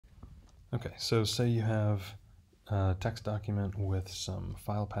Okay, so say you have a text document with some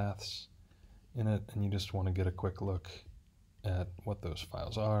file paths in it, and you just want to get a quick look at what those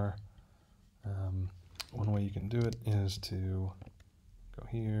files are. One way you can do it is to go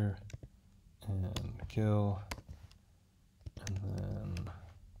here and kill, and then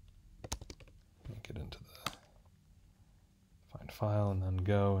make it into the find file, and then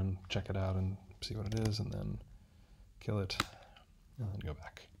go and check it out and see what it is, and then kill it, and then go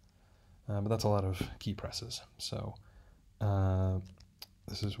back. But that's a lot of key presses. So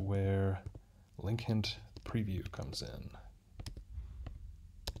this is where link-hint-preview comes in.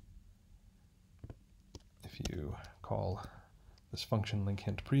 If you call this function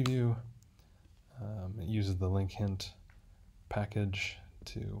link-hint-preview, it uses the link-hint package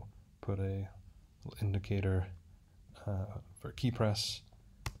to put a little indicator for key press,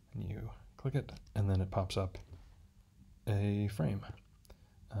 and you click it, and then it pops up a frame.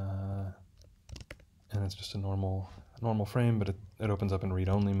 And it's just a normal frame, but it opens up in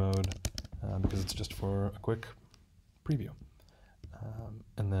read-only mode because it's just for a quick preview.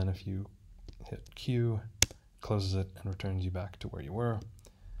 And then if you hit Q, it closes it and returns you back to where you were.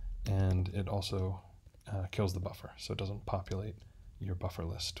 And it also kills the buffer, so it doesn't populate your buffer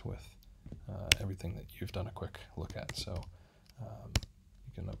list with everything that you've done a quick look at. So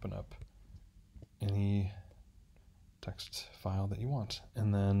you can open up any text file that you want.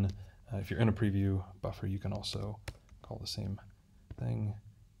 And then if you're in a preview buffer, you can also call the same thing,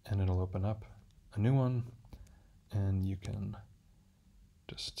 and it'll open up a new one, and you can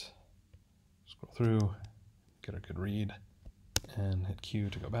just scroll through, get a good read, and hit Q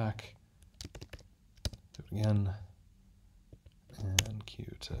to go back, do it again, and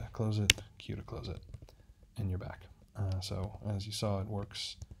Q to close it, Q to close it, and you're back. So as you saw, it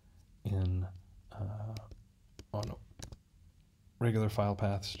works in on regular file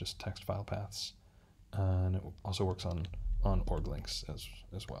paths, just text file paths, and it also works on org links as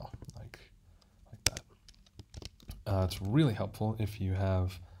well, like that. It's really helpful if you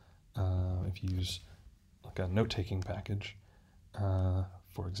have if you use like a note-taking package,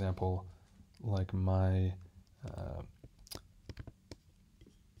 for example, like my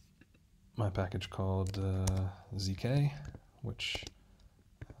package called ZK, which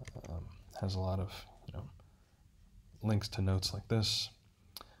has a lot of links to notes like this.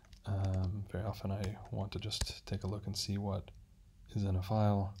 Very often I want to just take a look and see what is in a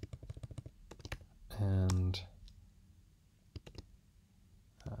file, and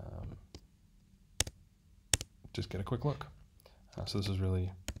just get a quick look. So this is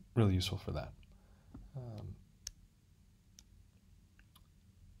really useful for that.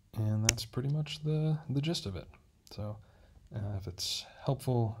 And that's pretty much the gist of it. So if it's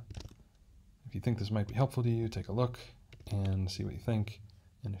helpful, if you think this might be helpful to you, take a look and see what you think.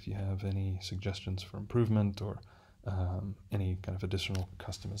 And if you have any suggestions for improvement or any kind of additional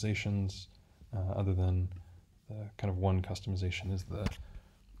customizations, other than the kind of one customization is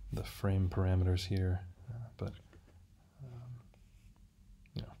the frame parameters here, but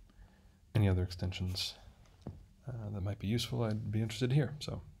any other extensions that might be useful, I'd be interested to hear.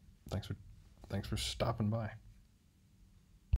 So thanks for stopping by.